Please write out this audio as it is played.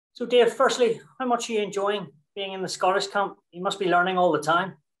So, Dave, firstly, how much are you enjoying being in the Scottish camp? You must be learning all the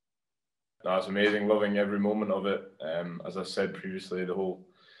time. No, it's amazing, loving every moment of it. As I said previously, the whole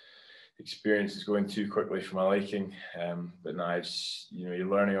experience is going too quickly for my liking. But now it's, you're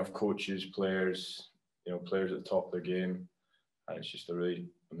learning off coaches, players, players at the top of their game, and it's just a really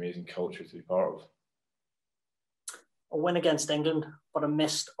amazing culture to be part of. A win against England, but a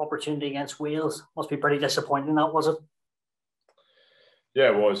missed opportunity against Wales. Must be pretty disappointing, that, was it?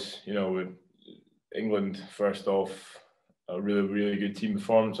 Yeah, it was. With England, first off, a really, really good team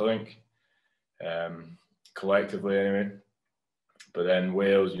performance, I think. Collectively anyway, but then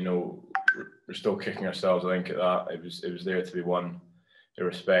Wales, we're still kicking ourselves, I think, at that. It was there to be won,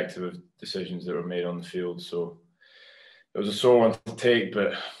 irrespective of decisions that were made on the field. So it was a sore one to take,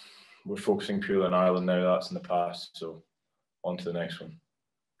 but we're focusing purely on Ireland now. That's in the past, so on to the next one.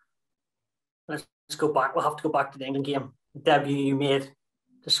 Let's go back. We'll have to go back to the England game. The debut you made.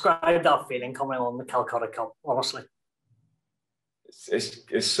 Describe that feeling coming on the Calcutta Cup, honestly. It's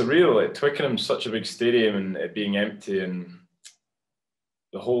surreal. Twickenham's such a big stadium and it being empty, and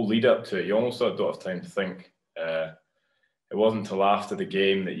the whole lead up to it, you almost don't have time to think. It wasn't until after the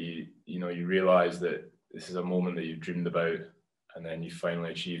game that you realise that this is a moment that you've dreamed about, and then you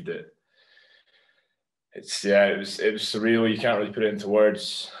finally achieved it. It was surreal. You can't really put it into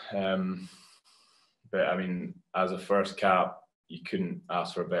words. But I mean, as a first cap, you couldn't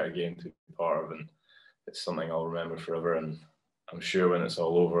ask for a better game to be part of, and it's something I'll remember forever. And I'm sure when it's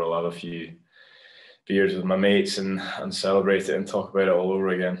all over, I'll have a few beers with my mates and celebrate it and talk about it all over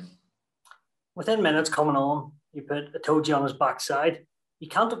again. Within minutes coming on, you put Itoje on his backside. You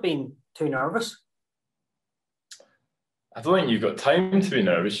can't have been too nervous. I don't think you've got time to be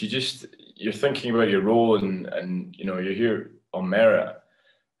nervous. You're thinking about your role and you're here on merit,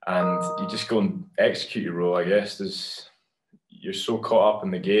 and you just go and execute your role, I guess. You're so caught up in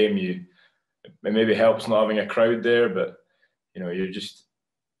the game. It maybe helps not having a crowd there, but you're just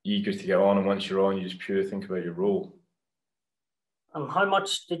eager to get on, and once you're on, you just purely think about your role. And how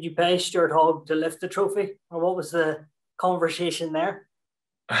much did you pay Stuart Hogg to lift the trophy, or what was the conversation there?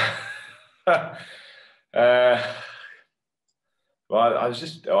 Well, I was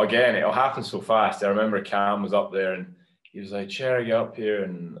just, again, it all happened so fast. I remember Cam was up there and he was like, "Cherry, get up here,"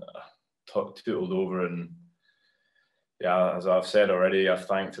 and tootled over, and yeah, as I've said already, I've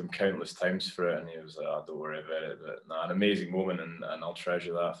thanked him countless times for it, and he was like, "Oh, don't worry about it." But no, an amazing moment, and I'll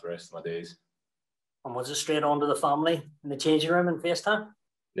treasure that for the rest of my days. And was it straight on to the family in the changing room and FaceTime?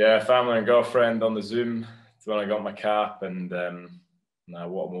 Yeah, family and girlfriend on the Zoom when I got my cap, and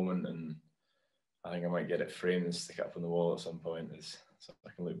what a moment. And I think I might get it framed and stick it up on the wall at some point, so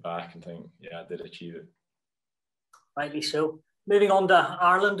I can look back and think, yeah, I did achieve it. Rightly so. Moving on to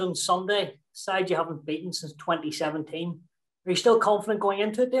Ireland on Sunday, side you haven't beaten since 2017. Are you still confident going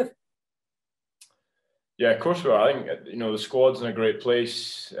into it, Dave? Yeah, of course we are. I think the squad's in a great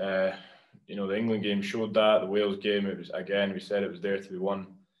place. The England game showed that. The Wales game, it was, again, we said it was there to be won.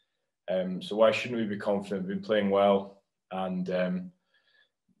 So why shouldn't we be confident? We've been playing well, and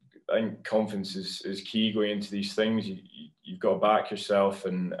I think confidence is key going into these things. You've got to back yourself,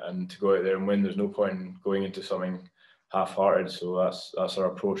 and to go out there and win. There's no point in going into something half-hearted. So that's our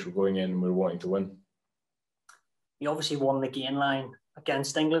approach. We're going in and we're wanting to win. You obviously won the gain line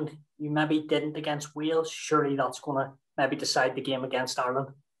against England. You maybe didn't against Wales. Surely that's going to maybe decide the game against Ireland.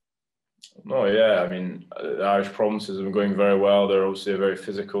 No, yeah. I mean, the Irish provinces have been going very well. They're obviously a very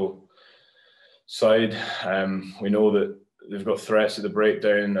physical side. We know that they've got threats at the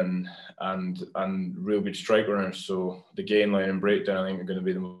breakdown and real good strike runners. So the gain line and breakdown, I think, are going to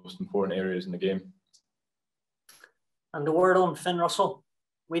be the most important areas in the game. And the word on Finn Russell,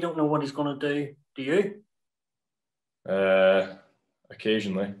 we don't know what he's going to do. Do you?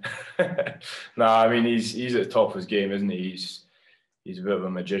 Occasionally. No, I mean, he's at the top of his game, isn't he? He's a bit of a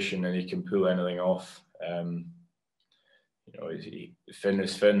magician and he can pull anything off. Finn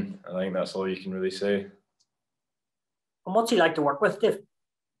is Finn. I think that's all you can really say. And what's he like to work with, Dave?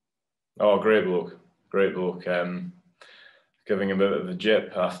 Oh, great bloke. Great bloke. Giving him a bit of a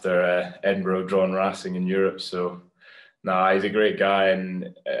jip after Edinburgh drawn Racing in Europe. So, he's a great guy,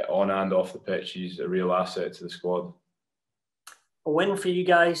 and on and off the pitch, he's a real asset to the squad. A win for you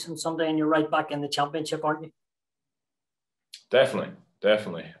guys on Sunday, and you're right back in the championship, aren't you? Definitely.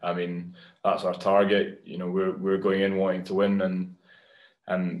 I mean, that's our target. We're going in wanting to win,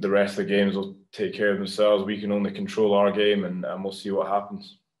 and the rest of the games will take care of themselves. We can only control our game, and we'll see what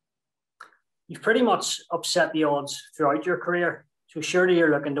happens. You've pretty much upset the odds throughout your career, so surely you're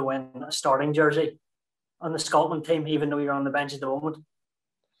looking to win a starting jersey on the Scotland team, even though you're on the bench at the moment.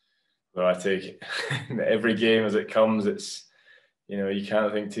 Well, I take it. Every game as it comes. It's you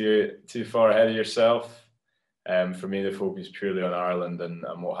can't think too far ahead of yourself. For me, the focus is purely on Ireland, and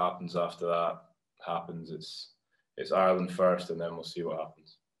what happens after that happens. It's Ireland first, and then we'll see what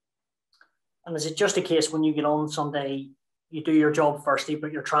happens. And is it just a case when you get on Sunday, you do your job firstly,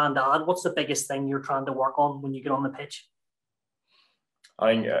 but you're trying to add? What's the biggest thing you're trying to work on when you get on the pitch?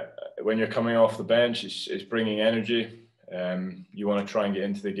 I think when you're coming off the bench, it's bringing energy. You want to try and get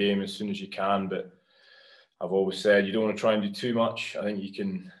into the game as soon as you can, but I've always said you don't want to try and do too much. I think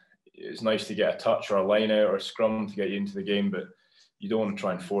it's nice to get a touch or a line out or a scrum to get you into the game, but you don't want to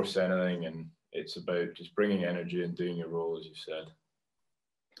try and force anything, and it's about just bringing energy and doing your role, as you said.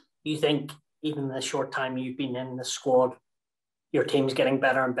 You think even in the short time you've been in the squad, your team's getting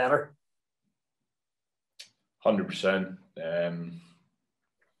better and better? 100%.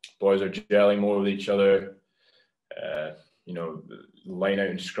 Boys are gelling more with each other. Line out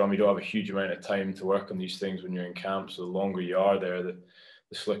and scrum, you don't have a huge amount of time to work on these things when you're in camp. So the longer you are there, the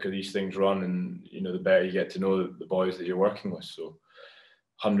slicker these things run, and the better you get to know the boys that you're working with. So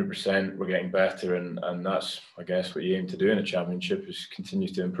 100% we're getting better, and that's, I guess, what you aim to do in a championship, is continue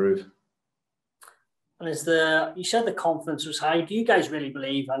to improve. And you said the confidence was high. Do you guys really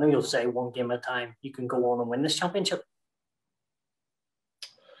believe, I know you'll say one game at a time, you can go on and win this championship?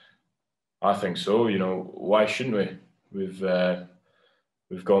 I think so. Why shouldn't we?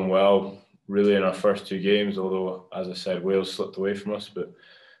 We've gone well really in our first two games, although, as I said, Wales slipped away from us. But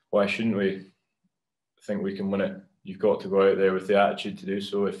why shouldn't we think we can win it? You've got to go out there with the attitude to do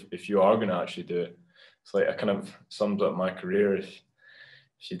so if you are going to actually do it. It's like, I kind of sums up my career. If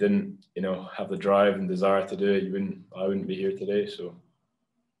you didn't, have the drive and desire to do it, I wouldn't be here today. So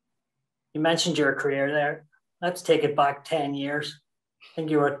you mentioned your career there. Let's take it back 10 years. I think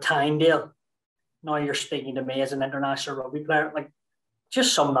you were at Tyndale. Now you're speaking to me as an international rugby player. Like,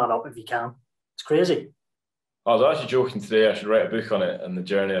 just sum that up if you can. It's crazy. I was actually joking today. I should write a book on it and the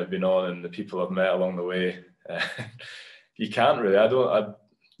journey I've been on and the people I've met along the way. You can't really. I'm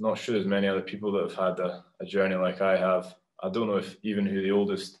not sure there's many other people that have had a journey like I have. I don't know if even who the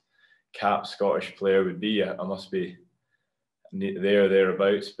oldest cap Scottish player would be. I must be there or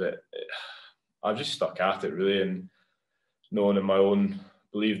thereabouts, but I've just stuck at it really, and knowing in my own,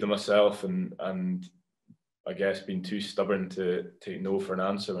 believed in myself, and I guess being too stubborn to take no for an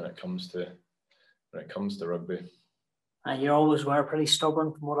answer when it comes to rugby. And you always were pretty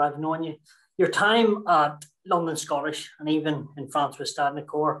stubborn from what I've known you. Your time at London Scottish and even in France with Stade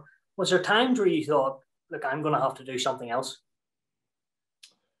Niçois, was there times where you thought, look, I'm going to have to do something else?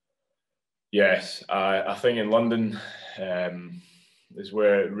 Yes, I think in London is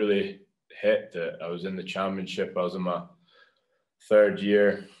where it really hit that I was in the championship. I was in my third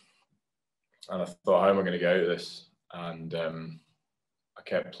year, and I thought, how am I going to get out of this? And I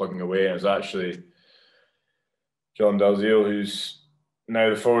kept plugging away. And it was actually John Dalziel, who's now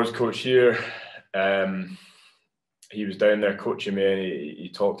the forwards coach here. He was down there coaching me, and he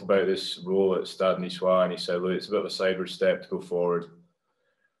talked about this role at Stade Niçois, and he said, look, it's a bit of a sideward step to go forward.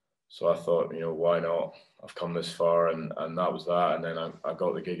 So I thought, why not? I've come this far, and that was that. And then I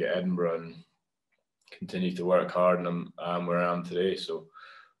got the gig at Edinburgh and continued to work hard, and I'm where I am today. So,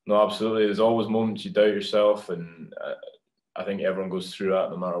 no, absolutely. There's always moments you doubt yourself, and I think everyone goes through that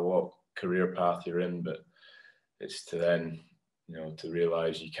no matter what career path you're in. But it's to then, to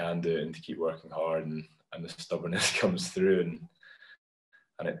realise you can do it and to keep working hard, and the stubbornness comes through,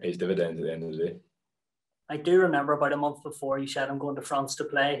 and it pays dividends at the end of the day. I do remember about a month before you said, I'm going to France to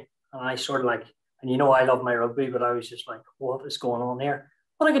play. And I sort of like, and I love my rugby, but I was just like, what is going on here?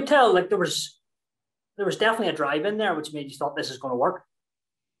 But I could tell, like, there was definitely a drive in there which made you thought this is going to work.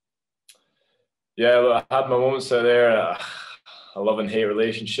 Yeah, look, I had my moments out there. A love and hate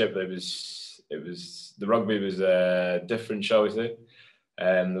relationship. It was the rugby was different, shall we say.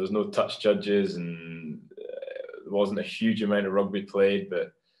 There was no touch judges, and there wasn't a huge amount of rugby played,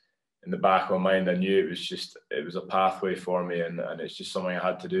 but in the back of my mind, I knew it was a pathway for me, and it's just something I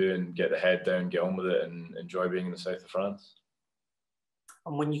had to do and get the head down, get on with it, and enjoy being in the south of France.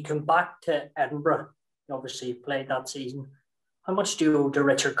 And when you come back to Edinburgh, you obviously played that season. How much do you owe to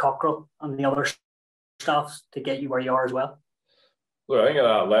Richard Cockrell and the other staff to get you where you are as well? Look, I think at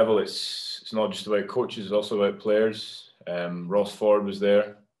that level, it's not just about coaches, it's also about players. Ross Ford was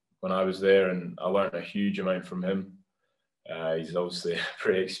there when I was there, and I learned a huge amount from him. He's obviously a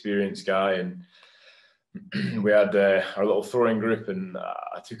pretty experienced guy, and we had our little throwing group, and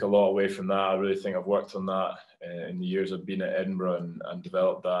I took a lot away from that. I really think I've worked on that in the years I've been at Edinburgh and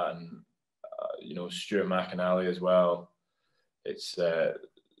developed that, and Stuart McAvoy as well. It's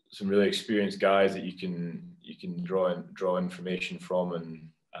some really experienced guys that you can draw information from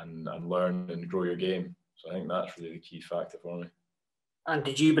and learn and grow your game. So I think that's really the key factor for me. And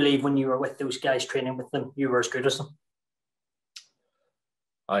did you believe when you were with those guys training with them, you were as good as them?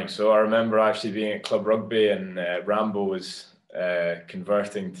 I think so. I remember actually being at club rugby and Rambo was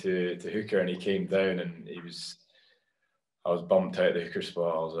converting to hooker, and he came down and I was bumped out of the hooker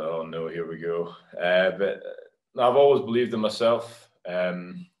spot. I was like, oh no, here we go. But I've always believed in myself.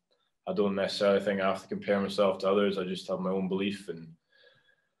 I don't necessarily think I have to compare myself to others. I just have my own belief, and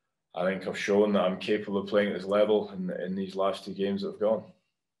I think I've shown that I'm capable of playing at this level in these last 2 games that have gone.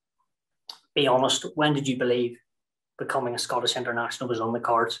 Be honest, when did you believe becoming a Scottish international was on the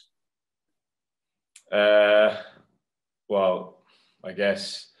cards? Well, I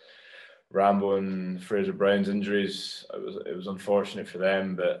guess Rambo and Fraser Brown's injuries, it was unfortunate for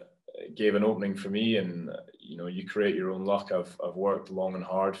them, but it gave an opening for me. And you create your own luck. I've worked long and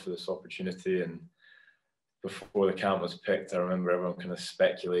hard for this opportunity, and before the camp was picked, I remember everyone kind of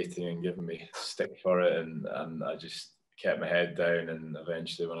speculating and giving me stick for it, and I just kept my head down. And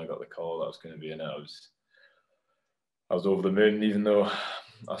eventually, when I got the call that I was going to be in it, I was over the moon. Even though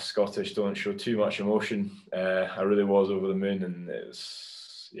us Scottish don't show too much emotion, I really was over the moon, and it was.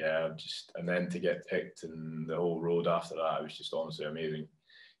 Yeah, and then to get picked and the whole road after that, it was just honestly amazing. You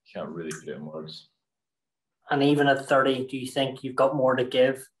can't really put it in words. And even at 30, do you think you've got more to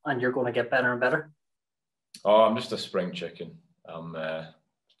give and you're going to get better and better? Oh, I'm just a spring chicken. I'm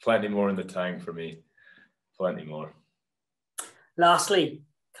plenty more in the tank for me. Plenty more. Lastly,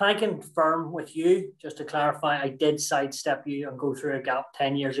 can I confirm with you, just to clarify, I did sidestep you and go through a gap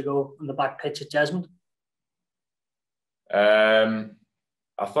 10 years ago on the back pitch at Jesmond?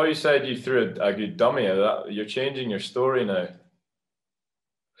 I thought you said you threw a good dummy at that. You're changing your story now.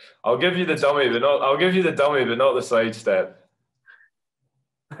 I'll give you the dummy, but not the sidestep.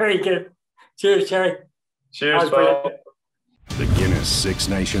 Very good. Cheers, Cherry. Cheers, pal. The Guinness Six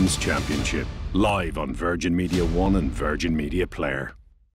Nations Championship, live on Virgin Media One and Virgin Media Player.